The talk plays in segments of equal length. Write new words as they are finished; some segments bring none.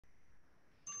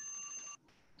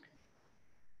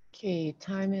Okay,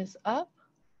 time is up.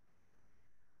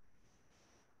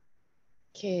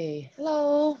 Okay,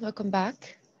 hello, welcome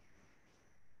back.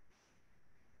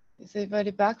 Is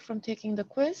everybody back from taking the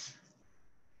quiz?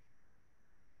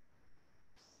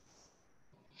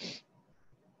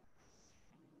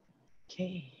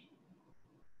 Okay.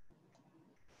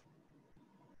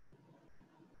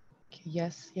 Okay,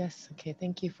 yes. Okay,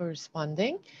 thank you for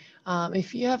responding.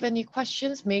 If you have any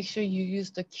questions, make sure you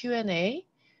use the Q&A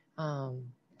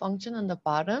function on the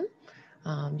bottom.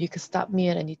 You could stop me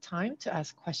at any time to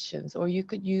ask questions, or you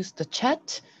could use the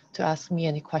chat to ask me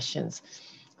any questions.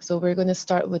 So we're going to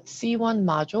start with C1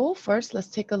 module. First, let's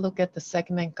take a look at the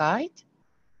segment guide.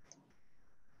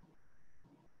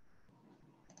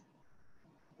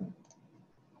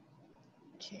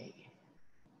 Okay.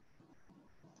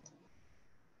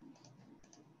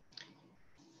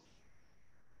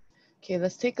 Okay,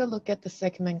 let's take a look at the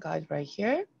segment guide right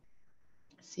here.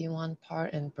 C1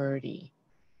 part and birdie.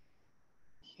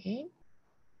 Okay.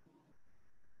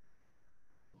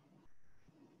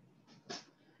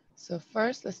 So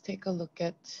first, let's take a look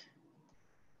at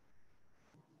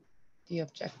the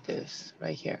objectives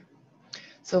right here.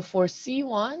 So for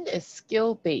C1 is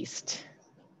skill-based.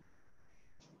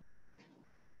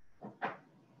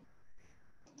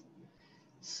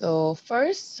 So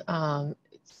first,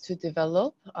 it's to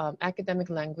develop academic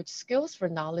language skills for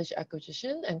knowledge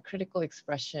acquisition and critical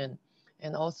expression,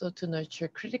 and also to nurture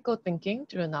critical thinking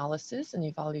through analysis and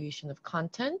evaluation of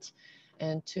content,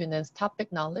 and to enhance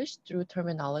topic knowledge through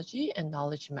terminology and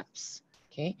knowledge maps.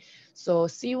 Okay, so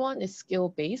C1 is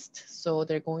skill-based, so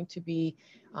they're going to be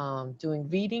doing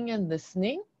reading and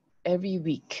listening every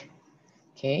week.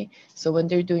 Okay, so when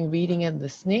they're doing reading and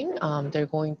listening, they're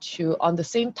going to, on the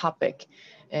same topic,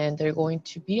 and they're going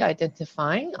to be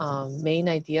identifying main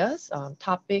ideas,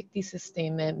 topic, thesis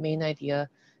statement, main idea,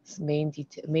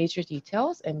 major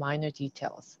details, and minor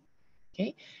details.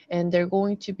 Okay, and they're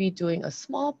going to be doing a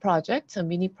small project, a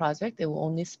mini project. They will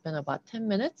only spend about 10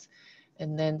 minutes,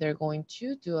 and then they're going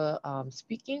to do a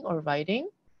speaking or writing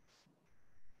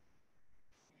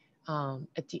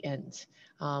at the end.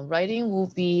 Writing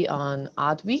will be on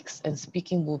odd weeks and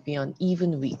speaking will be on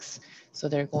even weeks. So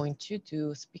they're going to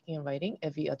do speaking and writing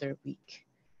every other week.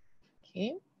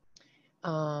 Okay.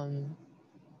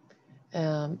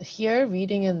 Here,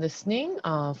 reading and listening,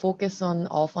 focus on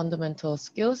all fundamental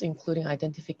skills, including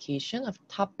identification of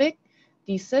topic,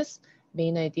 thesis,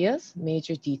 main ideas,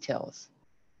 major details.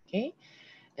 Okay.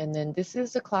 And then this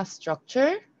is the class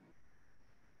structure.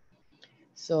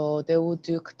 So they will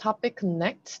do topic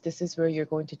connect. This is where you're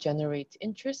going to generate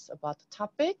interest about the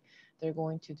topic. They're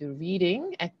going to do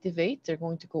reading, activate. They're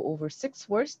going to go over 6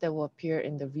 words that will appear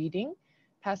in the reading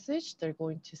passage. They're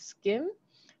going to skim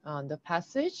the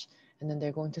passage, and then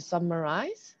they're going to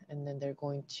summarize, and then they're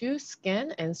going to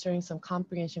scan, answering some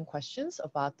comprehension questions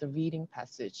about the reading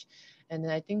passage. And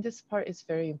then I think this part is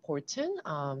very important.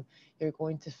 You're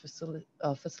going to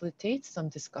facilitate some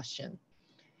discussion.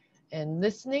 And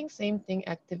listening, same thing,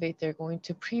 activate. They're going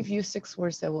to preview 6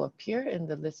 words that will appear in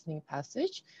the listening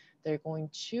passage. They're going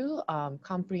to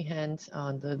comprehend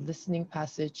the listening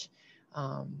passage,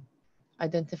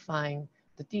 identifying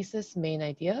the thesis, main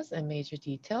ideas, and major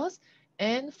details.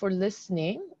 And for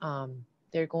listening,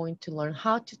 they're going to learn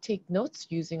how to take notes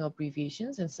using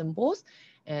abbreviations and symbols.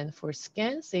 And for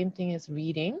scan, same thing as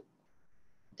reading.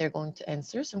 They're going to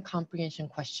answer some comprehension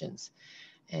questions.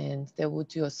 And they will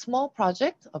do a small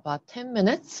project, about 10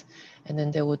 minutes, and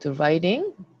then they will do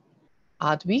writing,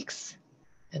 odd weeks,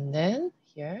 and then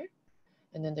here,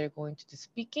 and then they're going to do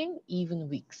speaking, even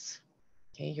weeks.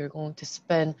 Okay, you're going to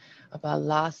spend about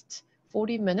last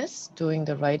 40 minutes doing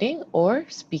the writing or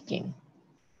speaking.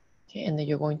 Okay, and then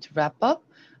you're going to wrap up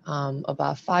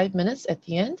about 5 minutes at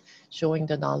the end, showing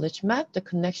the knowledge map, the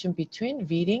connection between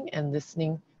reading and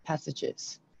listening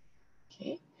passages.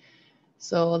 Okay.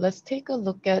 So let's take a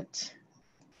look at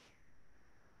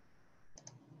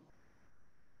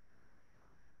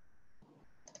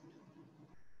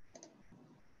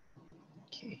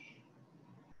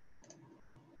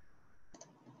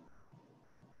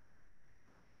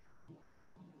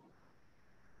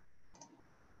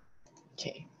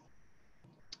Okay.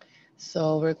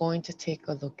 So we're going to take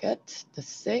a look at the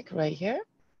SIG right here.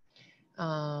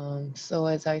 So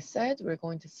as I said, we're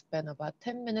going to spend about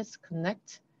 10 minutes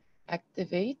connect,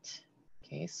 activate.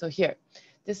 Okay, so here,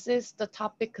 this is the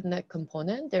topic connect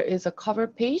component. There is a cover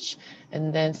page,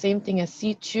 and then same thing as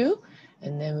C2,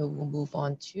 and then we will move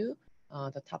on to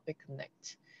the topic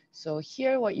connect. So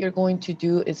here, what you're going to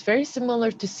do is very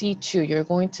similar to C2. You're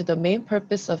going to, the main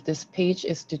purpose of this page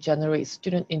is to generate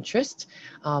student interest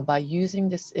by using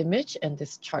this image and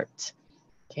this chart.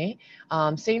 Okay,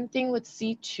 same thing with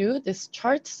C2. This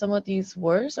chart, some of these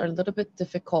words are a little bit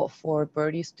difficult for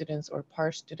birdie students or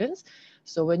PAR students.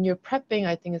 So when you're prepping,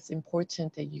 I think it's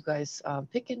important that you guys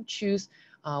pick and choose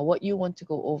what you want to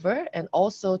go over, and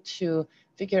also to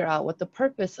figure out what the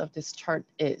purpose of this chart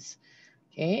is.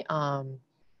 Okay,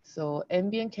 so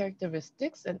ambient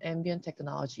characteristics and ambient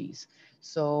technologies.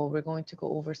 So we're going to go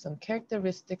over some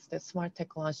characteristics that smart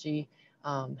technology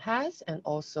has, and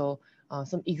also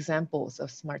some examples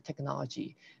of smart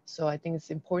technology. So I think it's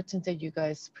important that you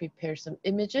guys prepare some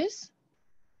images.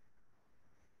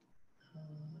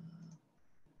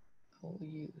 I'll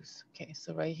use, okay,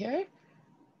 so right here,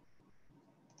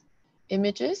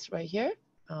 images right here.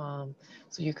 So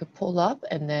you could pull up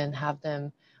and then have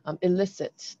them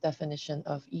elicit definition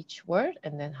of each word,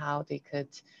 and then how they could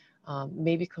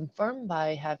maybe confirm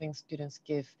by having students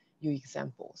give you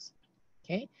examples.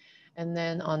 Okay, and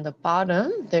then on the bottom,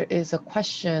 there is a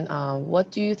question, what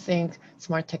do you think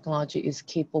smart technology is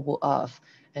capable of?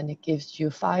 And it gives you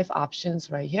 5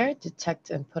 options right here: detect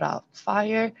and put out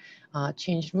fire,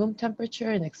 change room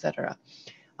temperature, and etc.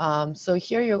 So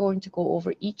here you're going to go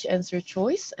over each answer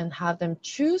choice and have them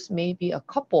choose maybe a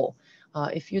couple.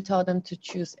 If you tell them to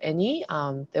choose any,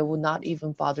 they will not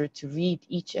even bother to read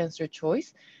each answer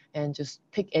choice and just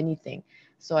pick anything.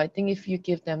 So I think if you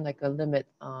give them like a limit,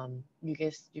 you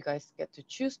guys get to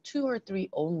choose 2 or 3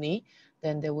 only,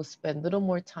 then they will spend a little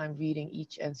more time reading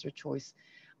each answer choice.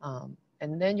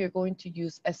 And then you're going to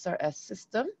use SRS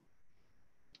system,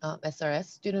 SRS,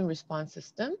 student response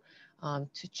system,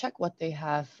 to check what they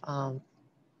have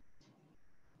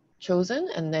chosen,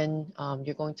 and then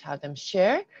you're going to have them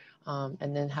share,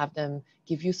 and then have them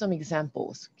give you some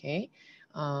examples, okay?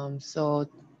 So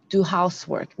do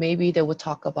housework. Maybe they would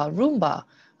talk about Roomba,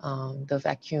 the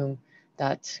vacuum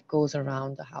that goes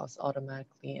around the house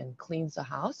automatically and cleans the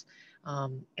house,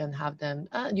 and have them,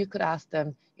 you could ask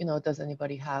them, you know, does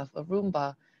anybody have a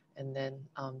Roomba? And then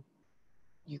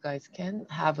you guys can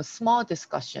have a small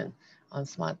discussion on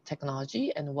smart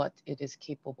technology and what it is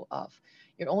capable of.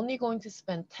 You're only going to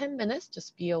spend 10 minutes,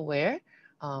 just be aware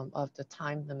of the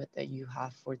time limit that you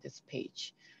have for this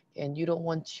page. And you don't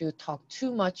want to talk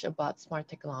too much about smart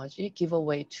technology, give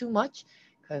away too much,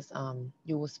 because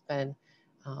you will spend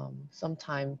some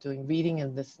time doing reading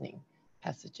and listening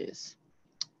passages.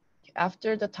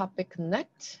 After the topic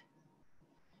connect,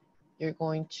 you're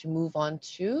going to move on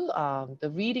to the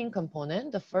reading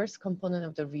component. The first component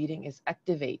of the reading is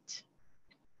activate.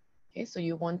 Okay, so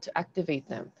you want to activate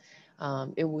them.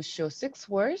 It will show 6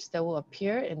 words that will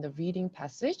appear in the reading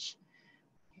passage.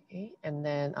 Okay, and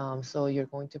then so you're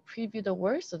going to preview the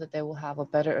words so that they will have a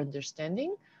better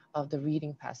understanding of the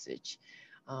reading passage.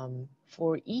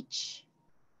 For each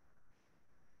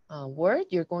word,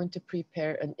 you're going to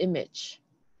prepare an image.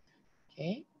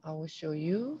 Okay, I will show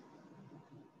you.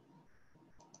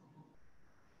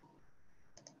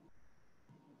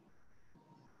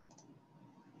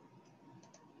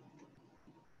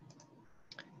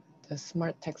 The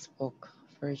smart textbook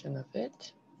version of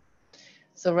it.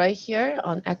 So right here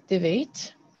on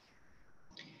activate,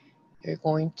 you're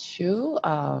going to,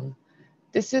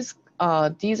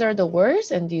 these are the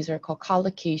words, and these are called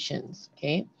collocations,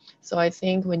 okay? So I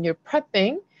think when you're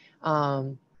prepping,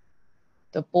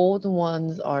 the bold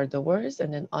ones are the words,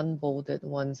 and then unbolded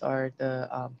ones are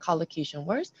the collocation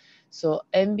words. So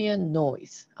ambient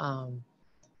noise.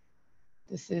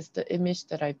 This is the image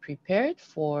that I prepared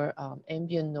for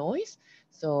ambient noise.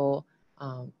 So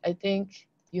I think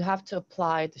you have to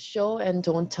apply the show and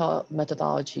don't tell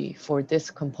methodology for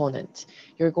this component.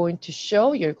 You're going to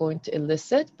show, you're going to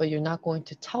elicit, but you're not going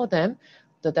to tell them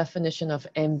the definition of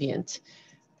ambient.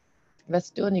 Let's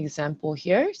do an example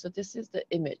here. So this is the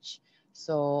image.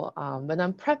 So when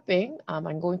I'm prepping,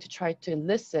 I'm going to try to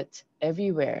elicit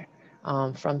everywhere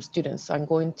from students. So I'm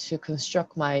going to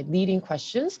construct my leading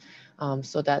questions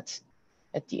so that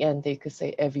at the end they could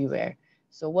say everywhere.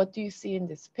 So what do you see in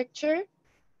this picture?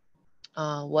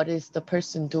 What is the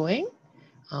person doing?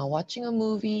 Watching a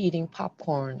movie, eating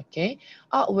popcorn, okay?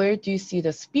 Where do you see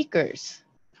the speakers?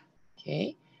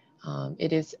 Okay,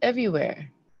 it is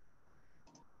everywhere.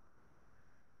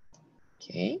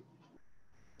 Okay,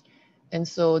 and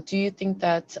so do you think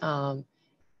that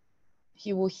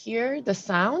he will hear the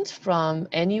sound from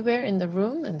anywhere in the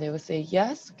room? And they will say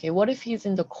yes. Okay, what if he's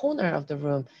in the corner of the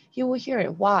room? He will hear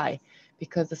it. Why?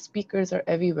 Because the speakers are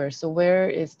everywhere. So where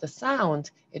is the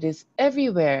sound? It is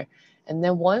everywhere. And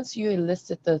then once you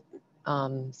elicit the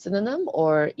synonym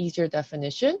or easier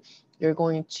definition, you're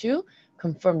going to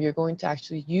confirm, you're going to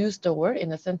actually use the word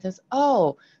in a sentence.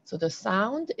 Oh, so the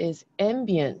sound is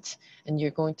ambient. And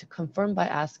you're going to confirm by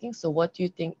asking, so what do you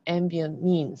think ambient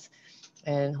means?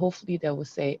 And hopefully they will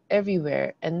say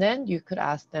everywhere. And then you could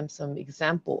ask them some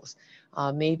examples,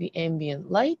 maybe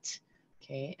ambient light,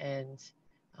 okay, and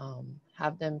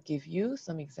have them give you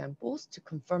some examples to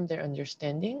confirm their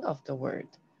understanding of the word.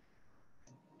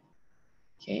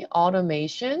 Okay,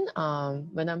 automation.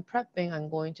 When I'm prepping, I'm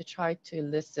going to try to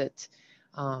elicit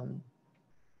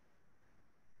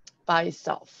by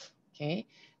itself. Okay,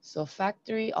 so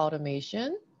factory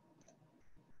automation.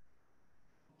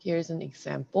 Here's an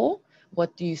example.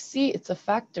 What do you see? It's a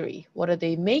factory. What are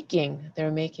they making?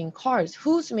 They're making cars.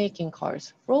 Who's making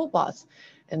cars? Robots.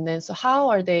 And then, so how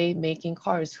are they making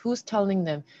cars? Who's telling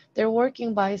them? They're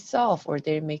working by itself, or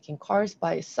they're making cars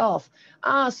by itself.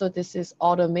 So this is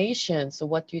automation. So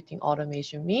what do you think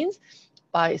automation means?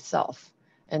 By itself.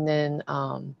 And then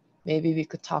maybe we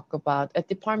could talk about a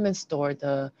department store,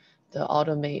 the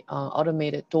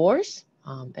automated doors,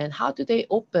 and how do they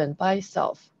open by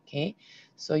itself? Okay,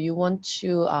 so you want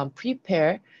to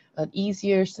prepare an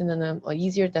easier synonym or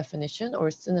easier definition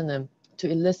or synonym to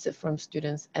elicit from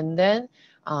students, and then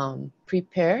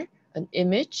prepare an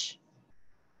image.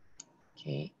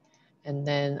 Okay, and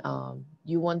then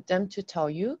you want them to tell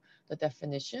you the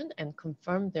definition and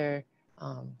confirm their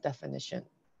definition.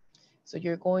 So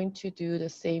you're going to do the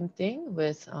same thing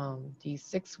with these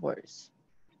 6 words.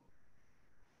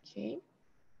 Okay,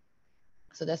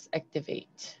 so that's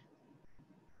activate.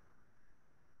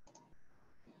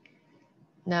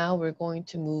 Now we're going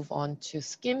to move on to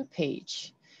skim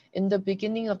page. In the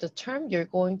beginning of the term, you're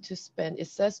going to spend, it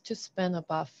says to spend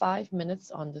about 5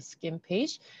 minutes on the skim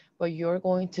page, but you're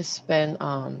going to spend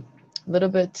a little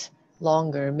bit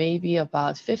longer, maybe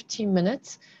about 15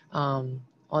 minutes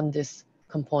on this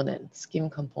component, skim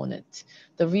component.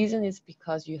 The reason is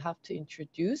because you have to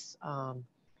introduce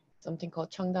something called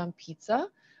Cheongdam pizza,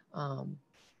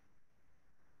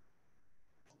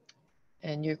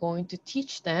 and you're going to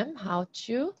teach them how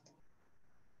to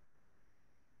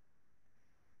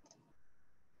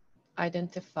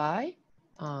identify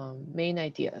main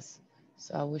ideas.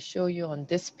 So I will show you on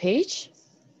this page.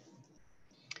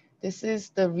 This is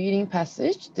the reading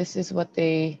passage. This is what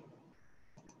they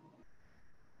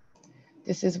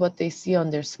see on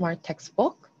their smart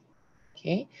textbook.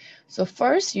 Okay, so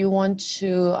first you want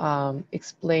to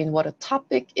explain what a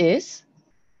topic is.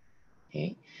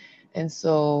 Okay, and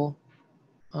so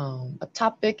a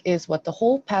topic is what the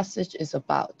whole passage is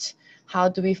about. How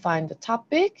do we find the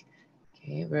topic?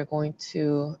 Okay, we're going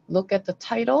to look at the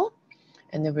title,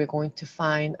 and then we're going to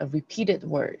find a repeated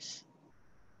words.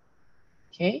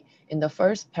 Okay, in the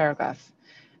first paragraph.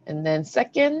 And then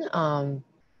second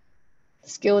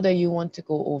skill that you want to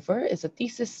go over is a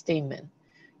thesis statement.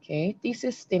 Okay,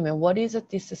 thesis statement. What is a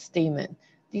thesis statement?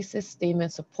 Thesis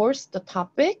statement supports the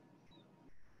topic,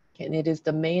 and it is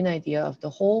the main idea of the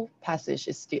whole passage.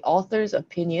 It's the author's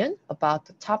opinion about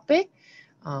the topic.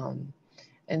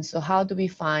 And so how do we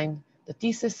find the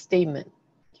thesis statement?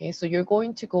 Okay, so you're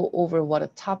going to go over what a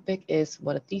topic is,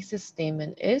 what a thesis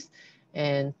statement is,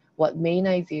 and what main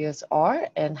ideas are,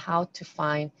 and how to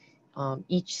find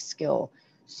each skill.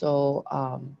 So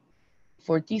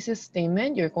for thesis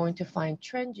statement, you're going to find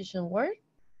transition word.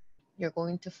 You're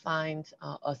going to find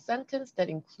a sentence that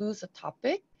includes a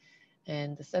topic,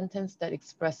 and the sentence that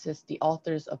expresses the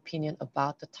author's opinion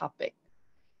about the topic.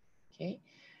 Okay,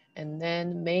 and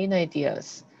then main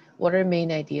ideas. What are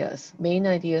main ideas? Main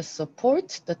ideas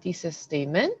support the thesis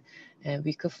statement, and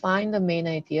we could find the main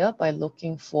idea by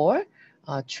looking for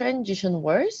transition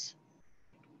words,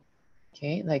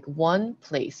 okay, like one,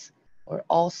 place, or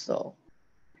also.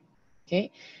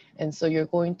 Okay, and so you're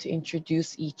going to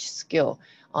introduce each skill.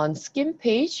 On skim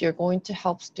page, you're going to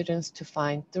help students to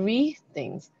find 3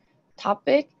 things: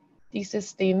 topic, thesis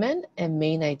statement, and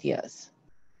main ideas.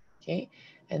 Okay,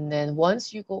 and then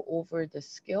once you go over the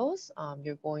skills,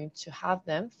 you're going to have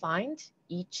them find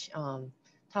each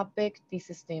topic,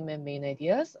 thesis statement, main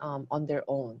ideas on their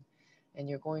own. And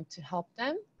you're going to help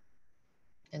them,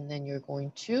 and then you're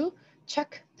going to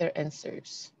check their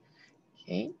answers.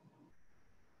 Okay.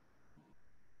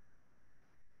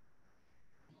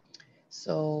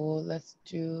 So let's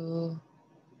do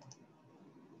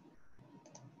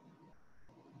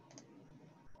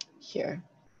here.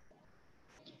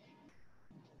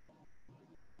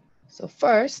 So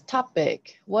first,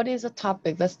 topic. What is a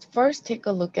topic? Let's first take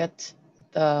a look at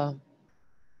the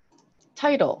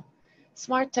title.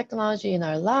 Smart technology in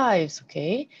our lives,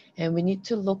 okay? And we need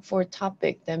to look for a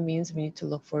topic. That means we need to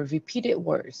look for repeated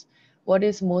words. What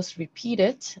is most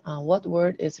repeated? What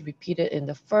word is repeated in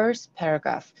the first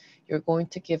paragraph? You're going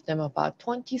to give them about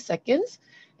 20 seconds,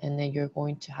 and then you're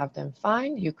going to have them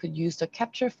find. You could use the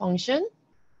capture function,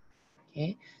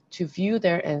 okay, to view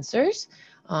their answers.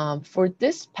 For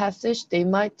this passage, they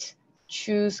might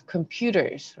choose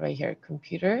computers right here,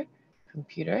 computer.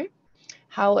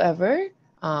 However,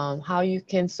 how you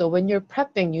can, so when you're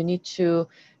prepping, you need to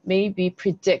maybe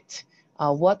predict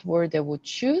what word they would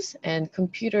choose, and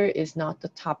computer is not the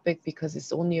topic because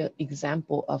it's only an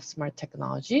example of smart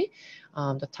technology.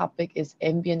 The topic is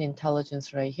ambient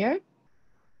intelligence right here.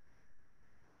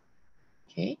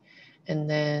 Okay, and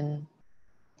then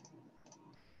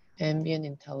ambient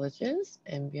intelligence,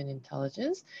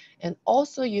 and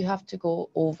also you have to go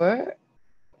over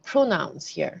pronouns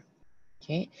here.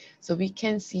 Okay, so we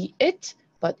can see it,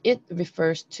 but it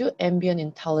refers to ambient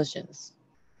intelligence.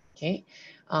 Okay,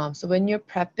 so when you're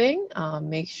prepping,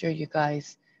 make sure you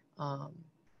guys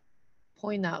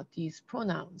point out these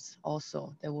pronouns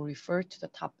also that will refer to the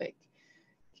topic.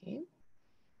 Okay,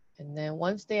 and then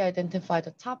once they identify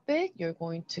the topic, you're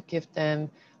going to give them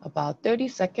about 30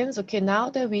 seconds. Okay, now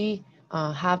that we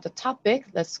have the topic,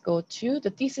 let's go to the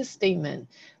thesis statement.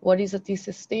 What is a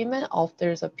thesis statement?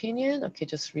 Author's opinion. Okay,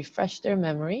 just refresh their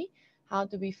memory. How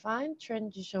do we find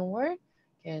transition word?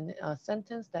 And a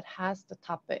sentence that has the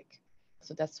topic.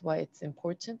 So that's why it's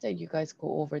important that you guys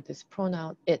go over this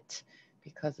pronoun it,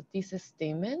 because the thesis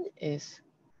statement is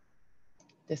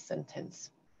this sentence.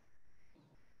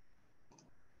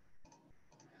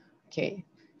 Okay,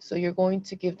 so you're going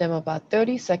to give them about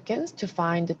 30 seconds to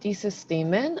find the thesis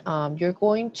statement. You're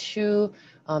going to,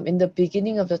 in the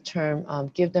beginning of the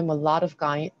term, give them a lot of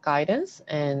guidance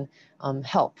and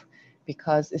help,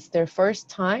 because it's their first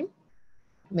time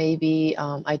maybe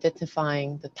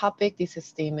identifying the topic, thesis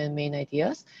statement, main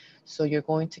ideas. So you're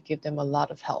going to give them a lot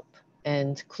of help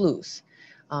and clues.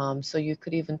 So you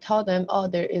could even tell them, oh,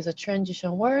 there is a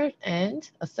transition word and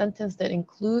a sentence that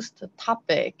includes the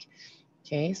topic.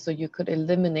 Okay, so you could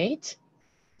eliminate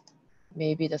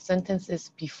maybe the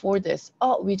sentences before this.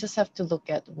 Oh, we just have to look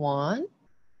at 1,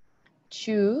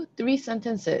 2, 3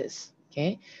 sentences.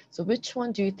 Okay, so which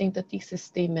one do you think the thesis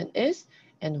statement is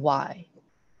and why?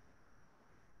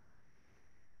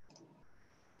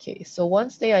 Okay, so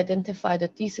once they identify the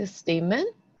thesis statement,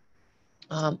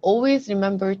 always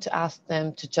remember to ask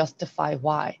them to justify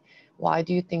why. Why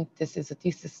do you think this is a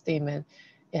thesis statement?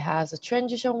 It has a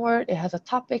transition word, it has a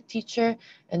topic, teacher,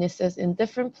 and it says in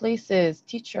different places,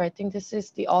 teacher, I think this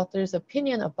is the author's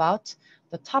opinion about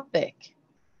the topic.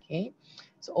 Okay,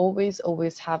 so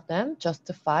always have them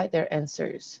justify their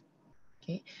answers.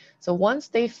 Okay, so once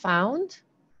they found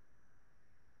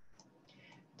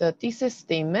the thesis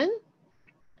statement,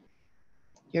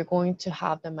 you're going to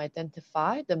have them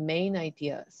identify the main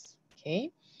ideas.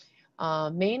 Okay,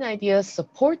 main ideas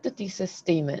support the thesis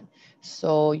statement.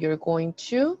 So you're going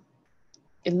to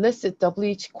elicit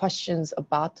WH questions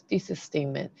about the thesis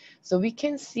statement. So we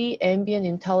can see ambient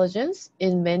intelligence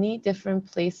in many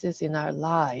different places in our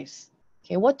lives.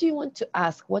 Okay, what do you want to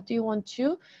ask? What do you want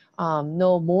to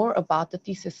know more about the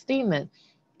thesis statement?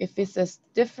 If it says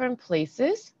different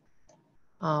places,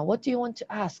 what do you want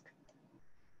to ask?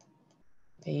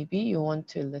 Maybe you want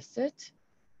to elicit,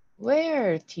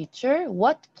 where, teacher?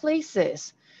 What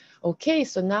places? Okay,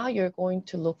 so now you're going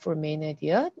to look for main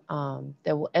idea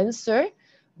that will answer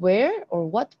where or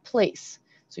what place.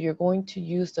 So you're going to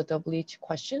use the WH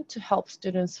question to help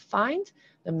students find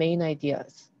the main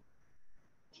ideas.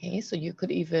 Okay, so you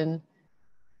could even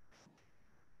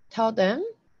tell them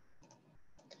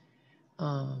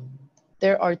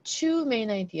there are 2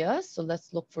 main ideas, so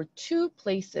let's look for 2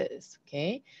 places,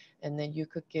 okay? And then you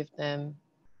could give them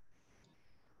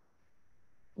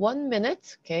 1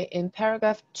 minute, okay? In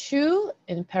paragraph 2,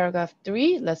 in paragraph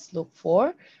 3, let's look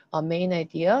for a main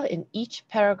idea in each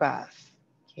paragraph,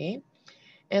 okay?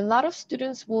 And a lot of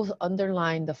students will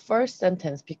underline the first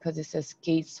sentence because it says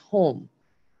Gates home,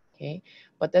 okay?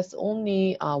 But that's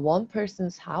only one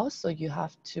person's house, so you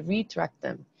have to redirect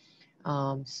them.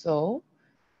 So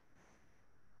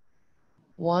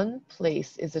one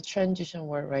place is a transition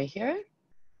word right here.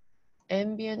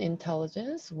 Ambient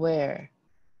intelligence, where?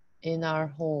 In our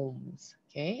homes,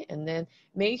 okay? And then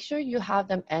make sure you have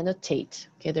them annotate,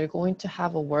 okay? They're going to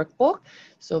have a workbook,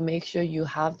 so make sure you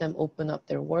have them open up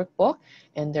their workbook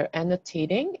and they're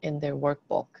annotating in their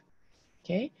workbook,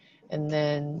 okay? And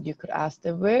then you could ask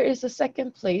them, where is the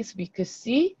second place we could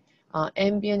see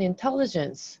ambient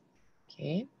intelligence,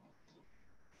 okay?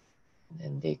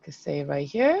 And they could say right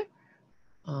here,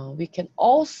 we can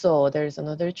also, there's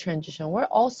another transition word,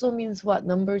 also means what?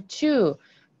 Number 2.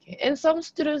 Okay. And some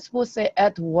students will say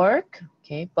at work,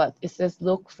 okay, but it says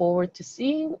look forward to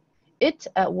seeing it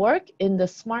at work in the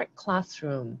smart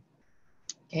classroom,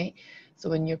 okay? So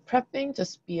when you're prepping,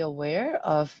 just be aware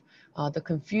of the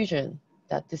confusion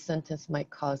that this sentence might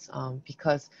cause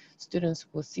because students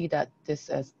will see that this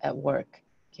as at work,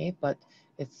 okay, but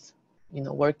it's, you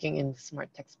know, working in the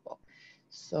smart textbook.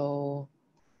 So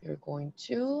you're going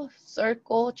to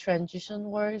circle transition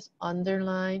words,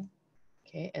 underline,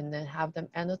 okay, and then have them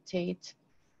annotate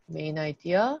main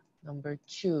idea number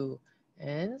 2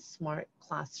 and smart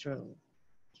classroom.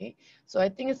 Okay, so I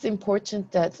think it's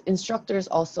important that instructors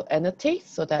also annotate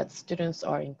so that students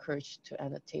are encouraged to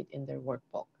annotate in their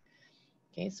workbook.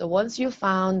 Okay, so once you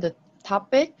found the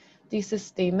topic, thesis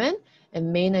statement,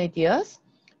 and main ideas,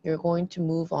 you're going to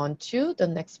move on to the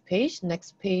next page.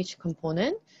 Next page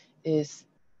component is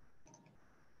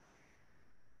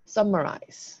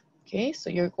summarize. Okay, so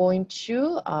you're going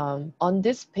to, on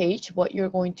this page, what you're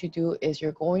going to do is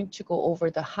you're going to go over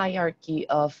the hierarchy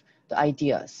of the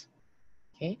ideas.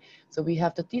 Okay, so we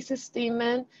have the thesis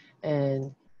statement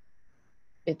and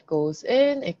it goes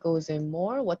in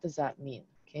more. What does that mean?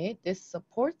 Okay, this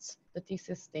supports the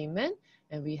thesis statement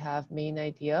and we have main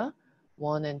idea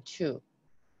 1 and 2.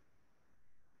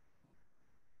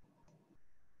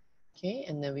 Okay,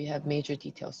 and then we have major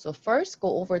details. So first,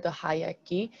 go over the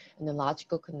hierarchy and the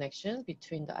logical connection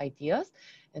between the ideas.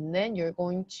 And then you're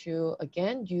going to,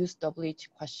 again, use WH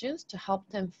questions to help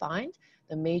them find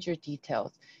the major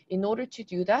details. In order to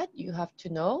do that, you have to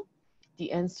know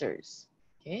the answers.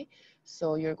 Okay,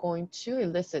 so you're going to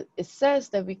elicit. It says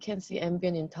that we can see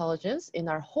ambient intelligence in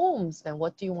our homes. Then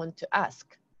what do you want to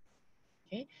ask?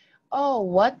 Okay, oh,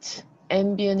 what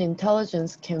ambient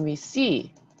intelligence can we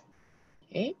see?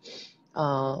 Okay,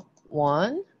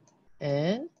 1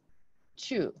 and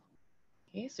 2.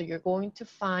 Okay, so you're going to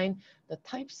find the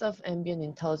types of ambient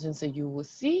intelligence that you will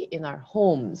see in our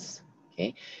homes.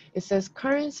 Okay, it says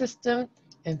current system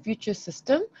and future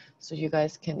system. So you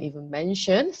guys can even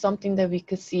mention something that we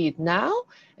could see it now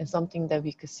and something that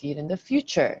we could see it in the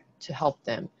future to help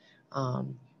them.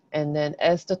 And then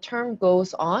as the term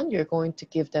goes on, you're going to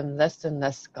give them less and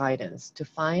less guidance to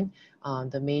find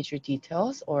the major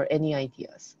details or any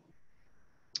ideas.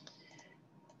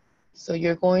 So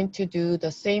you're going to do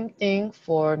the same thing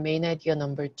for main idea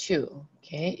number 2.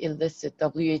 Okay, elicit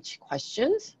WH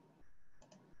questions.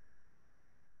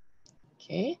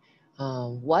 Okay,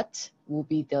 what will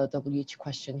be the WH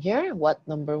question here? What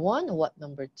number 1? What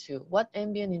number 2? What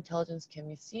ambient intelligence can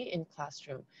we see in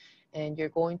classroom? And you're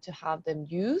going to have them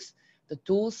use the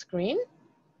dual screen,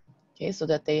 okay, so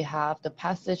that they have the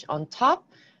passage on top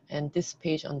and this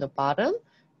page on the bottom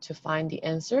to find the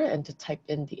answer and to type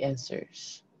in the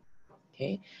answers.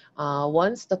 Okay,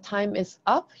 once the time is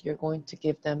up, you're going to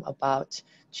give them about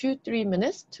 2-3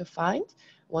 minutes to find.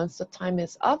 Once the time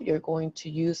is up, you're going to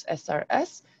use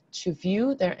SRS to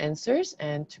view their answers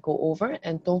and to go over,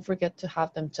 and don't forget to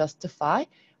have them justify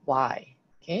why.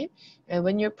 Okay, and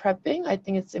when you're prepping, I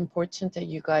think it's important that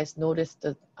you guys notice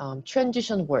the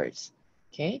transition words.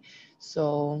 Okay,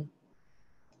 so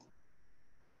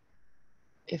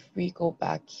if we go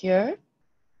back here,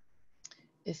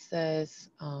 it says,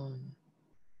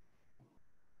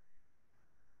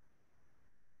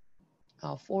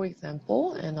 for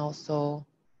example, and also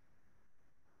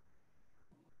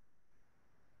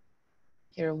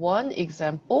here one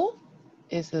example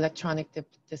is electronic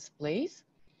displays.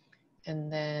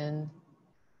 And then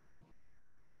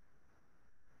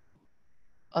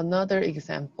another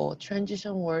example,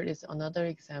 transition word is another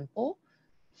example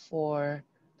for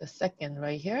the second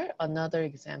right here, another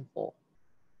example.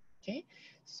 Okay,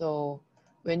 so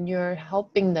when you're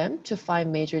helping them to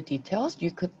find major details, you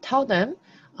could tell them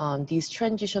these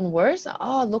transition words,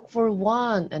 look for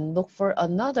one and look for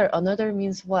another. Another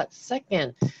means what?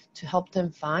 Second, to help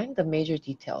them find the major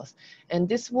details. And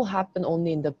this will happen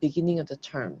only in the beginning of the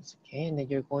terms, okay? And then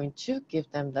you're going to give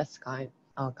them less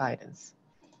guidance.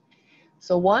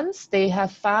 So once they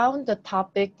have found the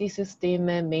topic, thesis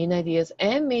statement, main ideas,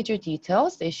 and major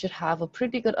details, they should have a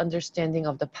pretty good understanding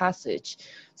of the passage.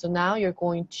 So now you're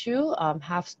going to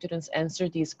have students answer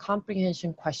these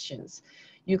comprehension questions.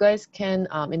 You guys can,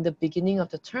 in the beginning of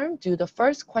the term, do the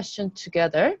first question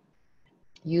together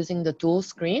using the dual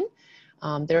screen.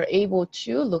 They're able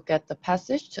to look at the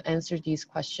passage to answer these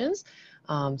questions.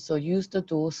 So use the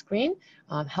dual screen,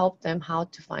 help them how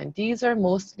to find. These are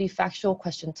mostly factual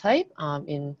question type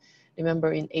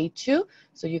remember in A2.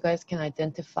 So you guys can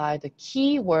identify the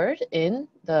keyword in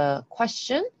the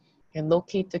question and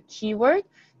locate the keyword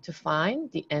to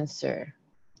find the answer.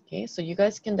 Okay, so you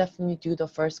guys can definitely do the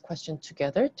first question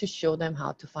together to show them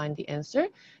how to find the answer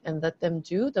and let them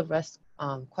do the rest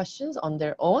questions on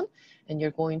their own. And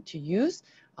you're going to use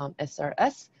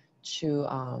SRS to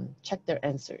check their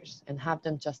answers and have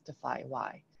them justify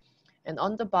why. And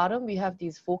on the bottom, we have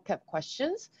these vocab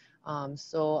questions.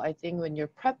 So I think when you're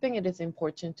prepping, it is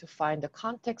important to find the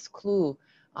context clues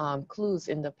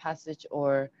in the passage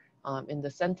or in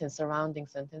the sentence, surrounding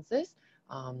sentences,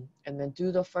 and then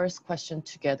do the first question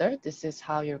together. This is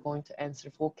how you're going to answer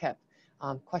vocab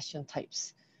question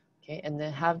types. Okay, and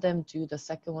then have them do the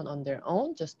second one on their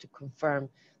own just to confirm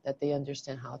that they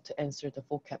understand how to answer the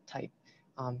vocab type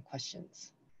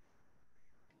questions.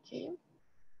 Okay,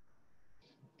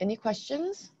 any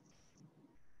questions?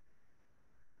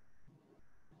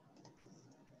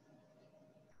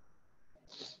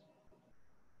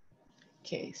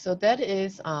 Okay, so that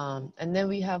is, and then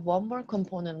we have one more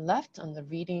component left on the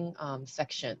reading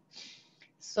section.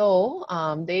 So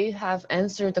they have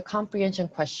answered the comprehension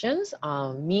questions,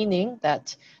 meaning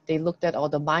that they looked at all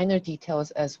the minor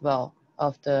details as well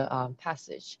of the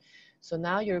passage. So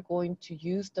now you're going to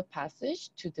use the passage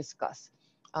to discuss.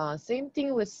 Same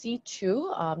thing with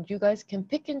C2. You guys can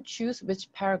pick and choose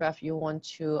which paragraph you want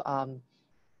to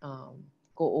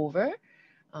go over.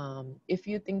 If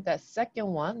you think that second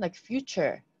one, like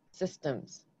future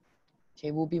systems,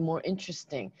 okay, will be more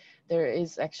interesting. There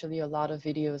is actually a lot of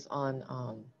videos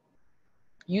on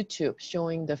YouTube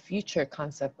showing the future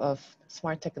concept of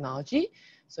smart technology.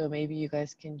 So maybe you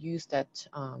guys can use that.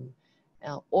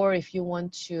 Or if you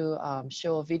want to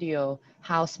show a video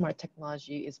how smart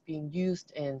technology is being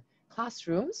used in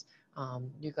classrooms,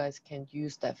 you guys can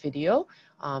use that video.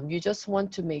 You just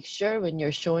want to make sure when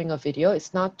you're showing a video,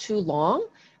 it's not too long,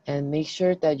 and make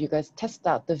sure that you guys test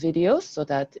out the videos so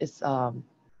that it's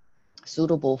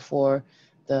suitable for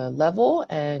the level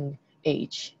and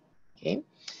age. Okay.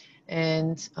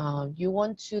 And you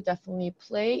want to definitely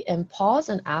play and pause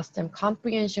and ask them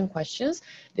comprehension questions.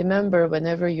 Remember,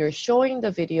 whenever you're showing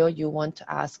the video, you want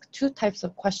to ask two types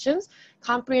of questions: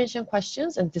 comprehension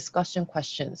questions and discussion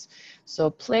questions.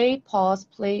 So play, pause,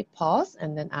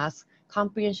 and then ask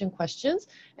comprehension questions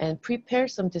and prepare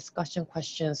some discussion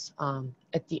questions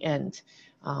at the end.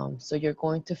 So you're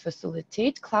going to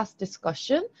facilitate class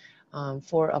discussion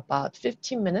for about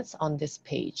 15 minutes on this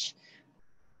page.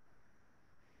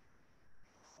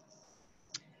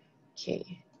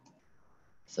 Okay,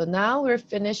 so now we're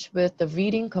finished with the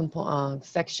reading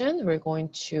section. We're going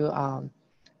to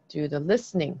do the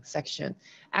listening section.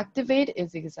 Activate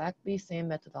is exactly the same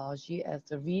methodology as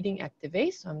the reading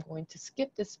activate. So I'm going to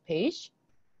skip this page.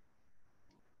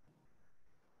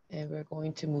 And we're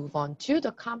going to move on to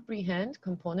the comprehend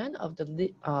component of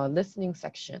the listening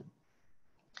section.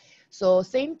 So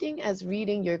same thing as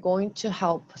reading, you're going to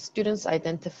help students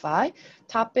identify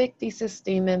topic, thesis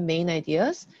statement, main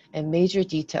ideas, and major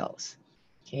details.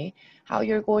 Okay, how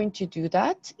you're going to do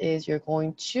that is you're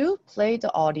going to play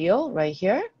the audio right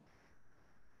here.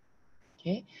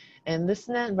 Okay, and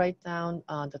listen and write down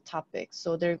the topic.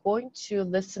 So they're going to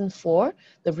listen for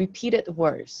the repeated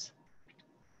words.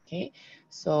 Okay,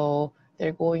 so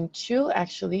they're going to,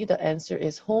 actually the answer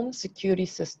is home security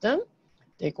system.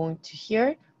 They're going to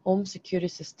hear home security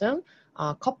system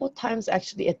a couple times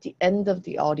actually at the end of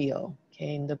the audio.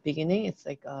 Okay, in the beginning, it's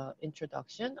like an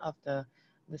introduction of the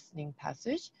listening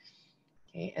passage.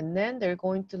 Okay, and then they're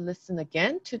going to listen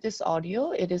again to this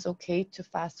audio. It is okay to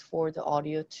fast forward the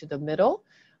audio to the middle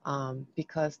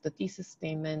because the thesis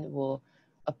statement will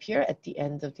appear at the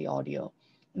end of the audio.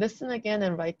 Listen again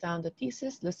and write down the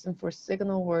thesis. Listen for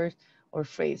signal word or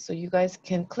phrase. So you guys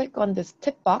can click on this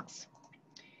tick box.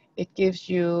 It gives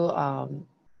you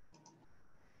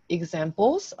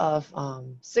examples of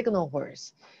signal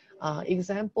words.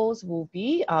 Examples will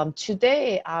be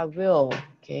today I will,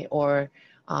 okay, or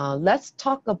let's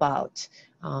talk about,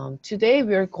 today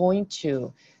we're going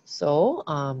to. So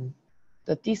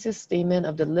the thesis statement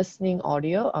of the listening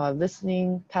audio,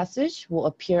 listening passage will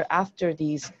appear after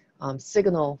these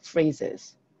signal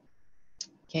phrases.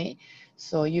 Okay,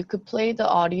 so you could play the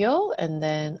audio and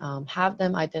then have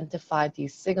them identify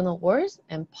these signal words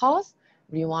and pause,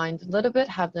 rewind a little bit,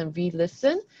 have them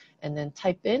re-listen, and then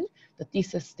type in the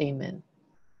thesis statement.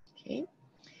 Okay,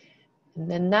 and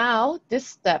then now this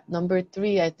step, number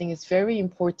 3, I think is very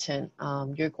important.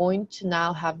 You're going to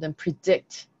now have them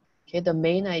predict, okay, the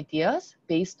main ideas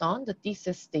based on the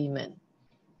thesis statement.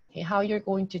 Okay, how you're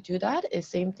going to do that is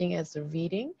same thing as the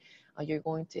reading. You're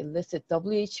going to elicit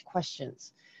WH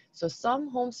questions. So some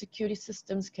home security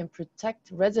systems can protect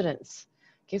residents.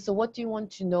 Okay, so what do you want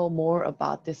to know more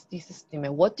about this thesis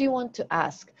statement? What do you want to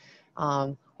ask?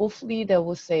 Hopefully they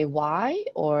will say why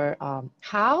or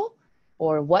how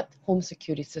or what home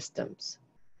security systems.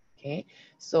 Okay,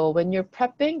 so when you're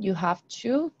prepping, you have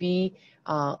to be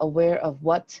aware of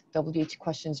what WH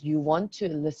questions you want to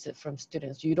elicit from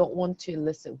students. You don't want to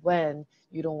elicit when,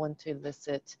 you don't want to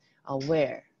elicit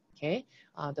where. Okay,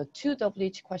 the 2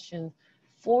 WH questions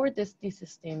for this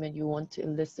thesis statement you want to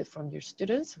elicit from your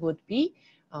students would be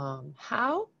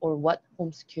how or what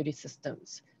home security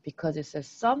systems, because it says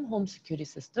some home security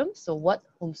systems, so what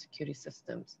home security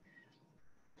systems?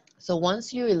 So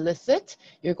once you elicit,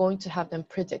 you're going to have them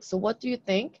predict. So what do you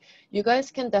think? You guys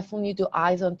can definitely do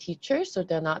eyes on teacher so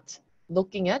they're not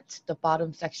looking at the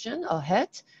bottom section ahead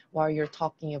while you're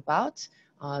talking about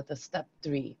the step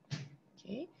 3.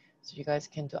 Okay, so you guys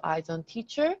can do eyes on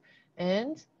teacher.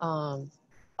 And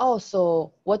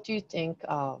also, what do you think,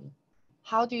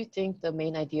 how do you think the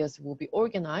main ideas will be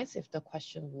organized if the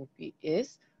question will be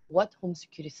is, what home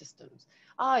security systems?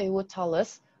 It will tell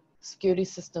us security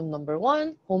system number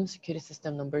 1, home security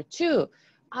system number 2.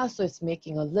 So it's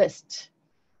making a list.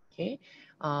 Okay,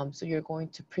 so you're going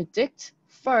to predict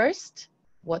first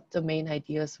what the main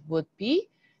ideas would be,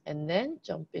 and then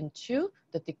jump into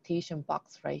the dictation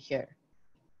box right here.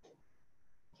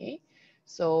 Okay,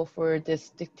 so for this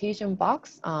dictation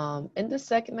box, in the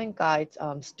segment guides,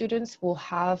 students will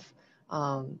have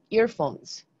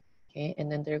earphones, okay,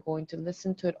 and then they're going to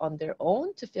listen to it on their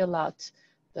own to fill out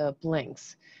the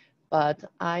blanks. But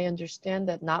I understand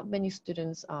that not many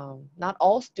students, not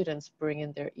all students bring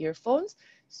in their earphones.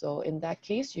 So in that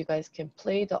case, you guys can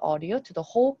play the audio to the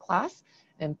whole class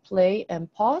and play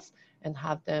and pause and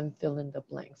have them fill in the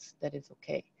blanks. That is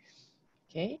okay.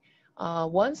 Okay.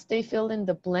 Once they fill in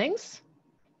the blanks,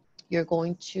 you're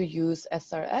going to use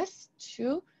SRS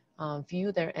to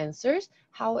view their answers.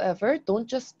 However, don't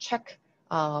just check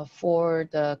for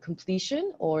the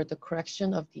completion or the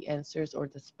correction of the answers or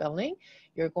the spelling.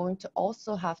 You're going to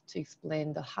also have to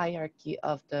explain the hierarchy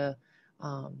of the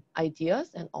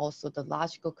ideas and also the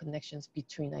logical connections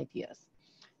between ideas.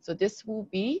 So this will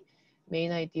be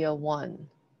main idea 1,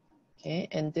 okay?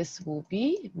 And this will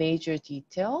be major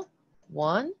detail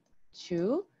 1,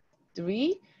 2,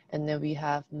 3, and then we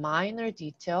have minor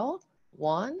detail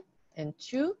 1 and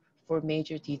 2 for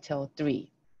major detail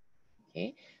 3.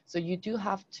 Okay, so you do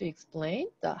have to explain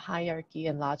the hierarchy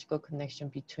and logical connection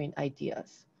between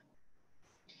ideas.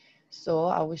 So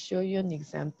I will show you an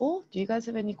example. Do you guys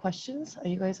have any questions? Are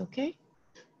you guys okay?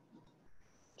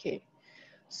 Okay,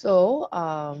 so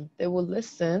they will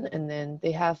listen, and then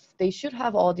they should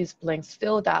have all these blanks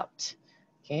filled out.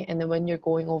 Okay, and then when you're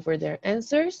going over their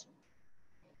answers,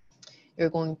 you're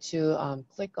going to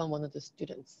click on one of the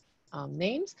students'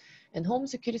 names. And home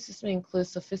security system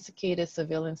includes sophisticated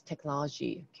surveillance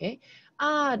technology, okay?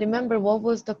 Remember what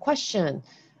was the question?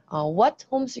 What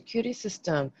home security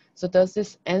system? So does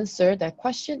this answer that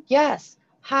question? Yes.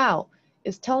 How?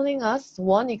 It's telling us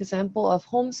one example of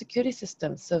home security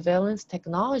system, surveillance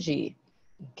technology.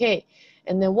 Okay,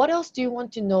 and then what else do you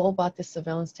want to know about the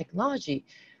surveillance technology?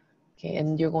 Okay,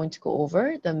 and you're going to go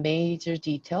over the major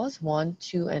details, 1,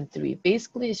 2, and 3.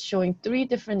 Basically, it's showing 3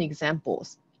 different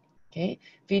examples. Okay,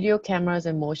 video cameras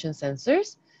and motion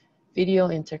sensors, video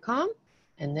intercom,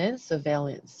 and then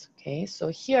surveillance. Okay, so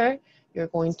here you're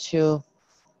going to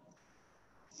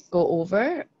go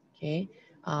over, okay,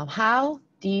 how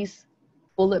these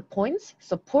bullet points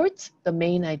support the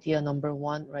main idea number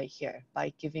 1 right here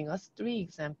by giving us 3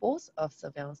 examples of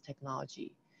surveillance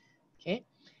technology. Okay.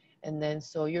 And then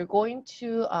so you're going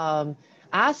to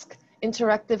ask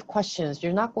interactive questions.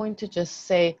 You're not going to just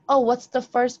say, oh, what's the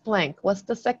first blank? What's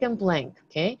the second blank?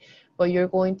 Okay, but you're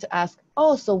going to ask,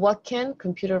 oh, so what can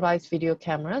computerized video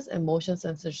cameras and motion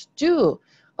sensors do?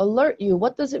 Alert you.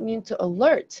 What does it mean to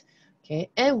alert?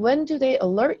 Okay, and when do they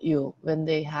alert you? When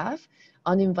they have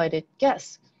uninvited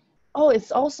guests. Oh,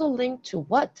 it's also linked to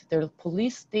what? Their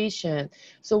police station.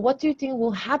 So what do you think will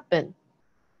happen?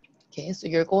 Okay, so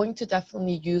you're going to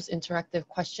definitely use interactive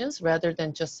questions rather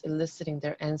than just eliciting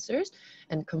their answers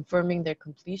and confirming their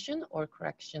completion or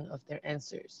correction of their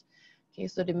answers. Okay,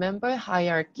 so remember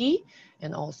hierarchy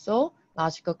and also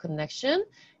logical connection,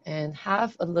 and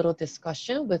have a little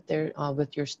discussion with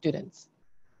your students.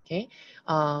 Okay,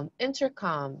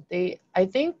 intercom. I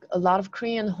think a lot of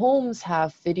Korean homes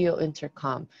have video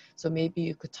intercom, so maybe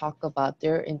you could talk about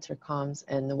their intercoms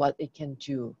and what it can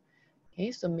do.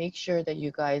 Okay, so make sure that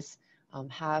you guys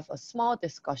have a small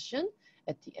discussion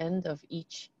at the end of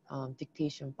each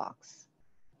dictation box.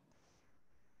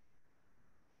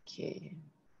 Okay,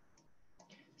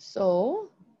 so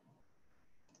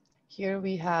here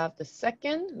we have the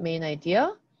second main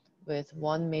idea with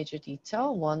 1 major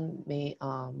detail, 1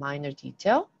 minor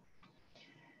detail.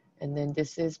 And then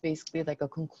this is basically like a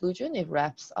conclusion. It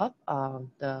wraps up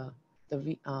the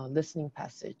listening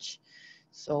passage.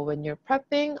 So when you're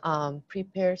prepping,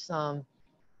 prepare some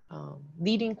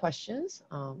leading questions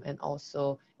and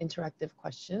also interactive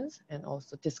questions and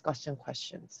also discussion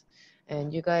questions.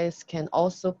 And you guys can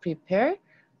also prepare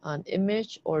an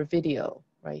image or video.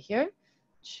 right here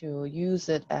to use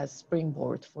it as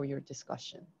springboard for your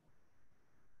discussion.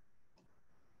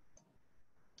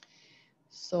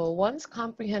 So once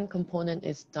comprehend component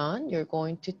is done, you're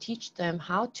going to teach them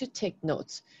how to take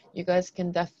notes. You guys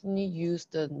can definitely use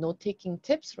the note-taking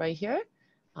tips right here,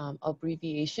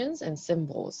 abbreviations and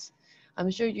symbols. I'm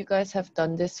sure you guys have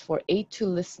done this for A2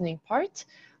 listening part.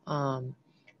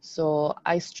 So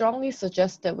I strongly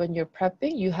suggest that when you're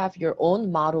prepping, you have your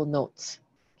own model notes,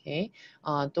 okay?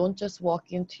 Don't just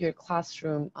walk into your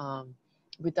classroom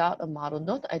without a model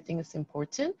note. I think it's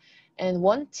important. And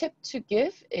one tip to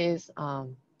give is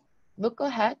look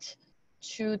ahead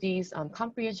to these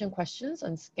comprehension questions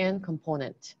on scan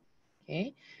component,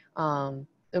 okay?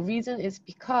 The reason is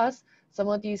because some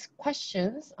of these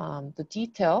questions, the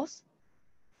details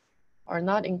are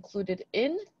not included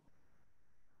in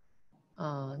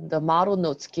the model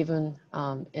notes given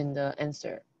in the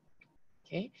answer,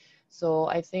 okay? So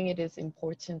I think it is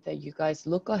important that you guys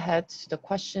look ahead to the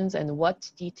questions and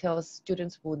what details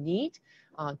students will need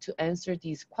to answer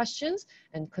these questions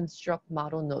and construct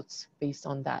model notes based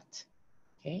on that,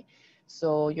 okay?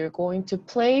 So you're going to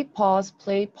play, pause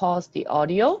the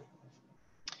audio,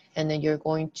 and then you're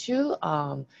going to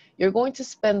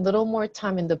spend a little more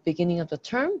time in the beginning of the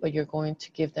term, but you're going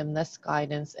to give them less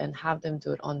guidance and have them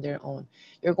do it on their own.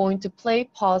 You're going to play,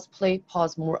 pause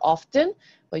more often,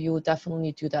 but you will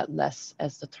definitely do that less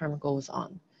as the term goes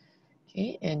on.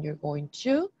 Okay, and you're going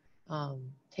to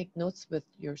take notes with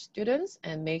your students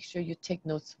and make sure you take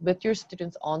notes with your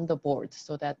students on the board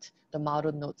so that the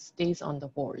model note stays on the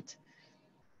board.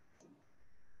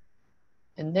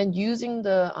 And then using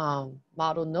the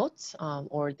model notes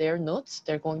or their notes,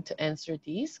 they're going to answer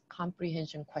these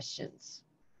comprehension questions.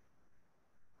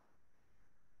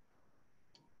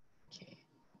 Okay.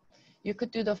 You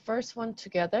could do the first one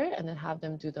together and then have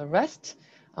them do the rest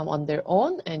on their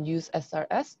own and use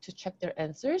SRS to check their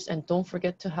answers. And don't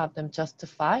forget to have them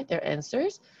justify their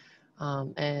answers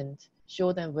and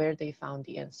show them where they found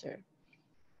the answer.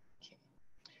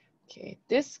 Okay,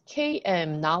 this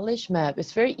KM knowledge map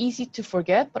is very easy to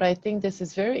forget, but I think this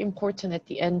is very important at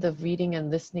the end of reading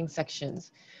and listening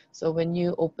sections. So when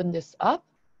you open this up,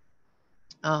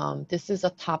 this is a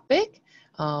topic,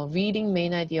 reading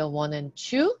main idea 1 and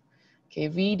 2. Okay,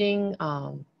 reading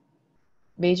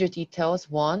major details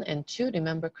 1 and 2.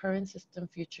 Remember current system,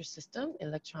 future system,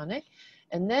 electronic.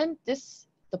 And then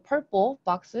the purple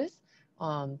boxes,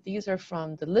 these are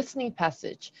from the listening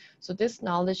passage. So this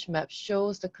knowledge map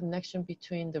shows the connection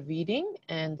between the reading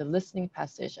and the listening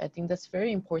passage. I think that's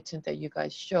very important that you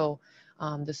guys show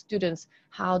the students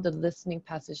how the listening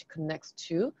passage connects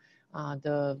to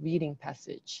the reading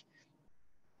passage.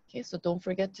 Okay, so don't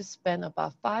forget to spend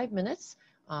about 5 minutes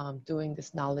doing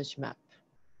this knowledge map.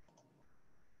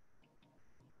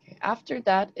 Okay, after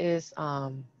that is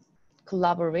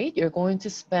collaborate. You're going to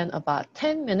spend about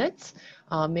 10 minutes.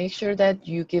 Make sure that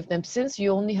you give them, since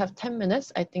you only have 10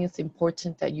 minutes, I think it's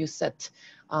important that you set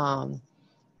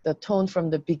the tone from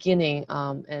the beginning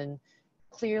and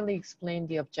clearly explain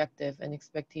the objective and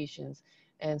expectations.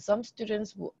 And some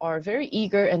students are very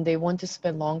eager and they want to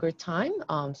spend longer time.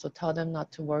 So tell them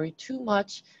not to worry too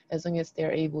much as long as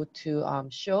they're able to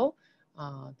show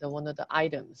one of the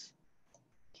items,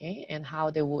 okay, and how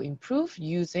they will improve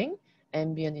using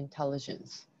ambient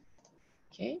intelligence.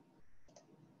 Okay.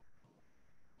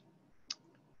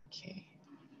 Okay.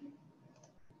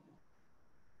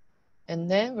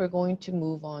 And then we're going to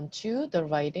move on to the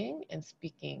writing and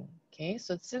speaking. Okay,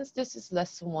 so since this is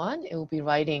lesson 1, it will be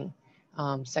writing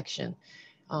section.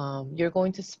 You're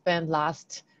going to spend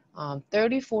last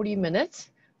 30-40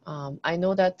 minutes. I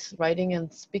know that writing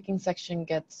and speaking section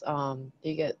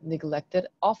they get neglected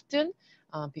often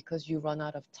because you run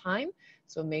out of time.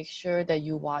 So make sure that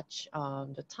you watch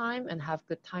the time and have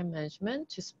good time management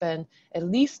to spend at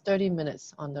least 30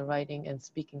 minutes on the writing and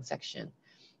speaking section.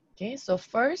 Okay, so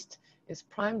first is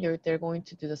prime. They're going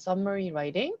to do the summary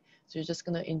writing. So you're just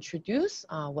going to introduce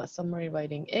what summary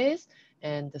writing is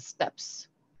and the steps.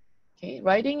 Okay,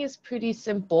 writing is pretty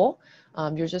simple.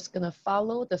 You're just going to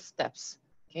follow the steps.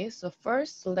 Okay, so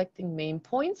first selecting main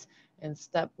points and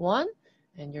step 1,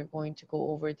 and you're going to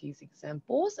go over these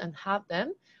examples and have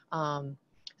them.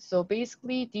 So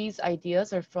basically these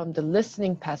ideas are from the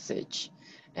listening passage,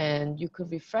 and you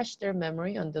could refresh their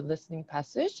memory on the listening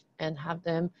passage and have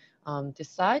them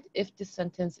decide if this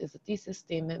sentence is a thesis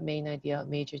statement, main idea,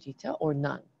 major detail, or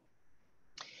none.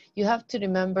 You have to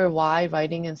remember why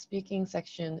writing and speaking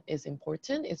section is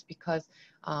important. It's because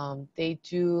they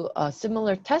do a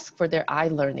similar test for their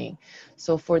I-learning.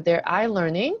 So for their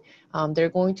I-learning, they're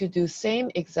going to do same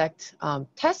exact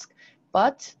task,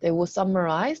 but they will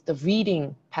summarize the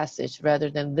reading passage rather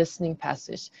than listening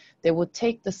passage. They will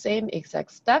take the same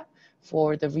exact step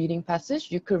for the reading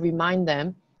passage. You could remind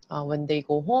them when they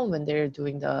go home, when they're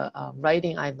doing the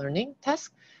writing I-learning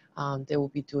task, they will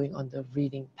be doing on the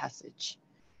reading passage.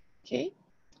 Okay.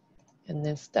 And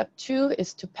then step 2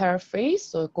 is to paraphrase.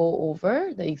 So go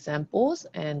over the examples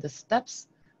and the steps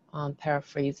on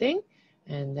paraphrasing,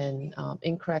 and then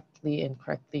incorrectly and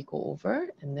correctly go over,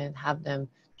 and then have them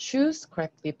choose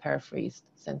correctly paraphrased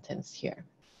sentence here.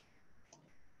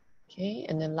 Okay,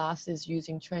 and then last is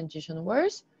using transition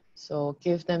words. So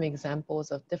give them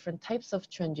examples of different types of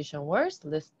transition words,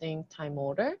 listing, time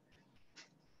order,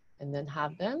 and then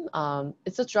have them.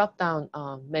 It's a drop-down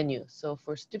menu. So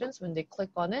for students, when they click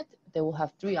on it, they will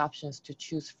have 3 options to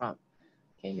choose from.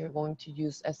 Okay, you're going to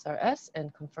use SRS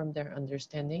and confirm their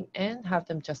understanding and have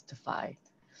them justify.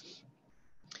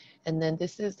 And then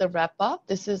this is the wrap up.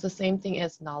 This is the same thing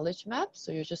as knowledge map.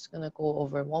 So you're just gonna go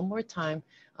over one more time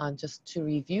just to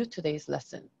review today's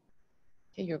lesson.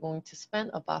 Okay, you're going to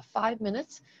spend about 5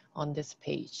 minutes on this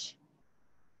page.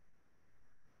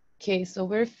 Okay, so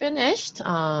we're finished.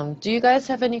 Do you guys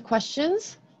have any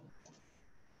questions?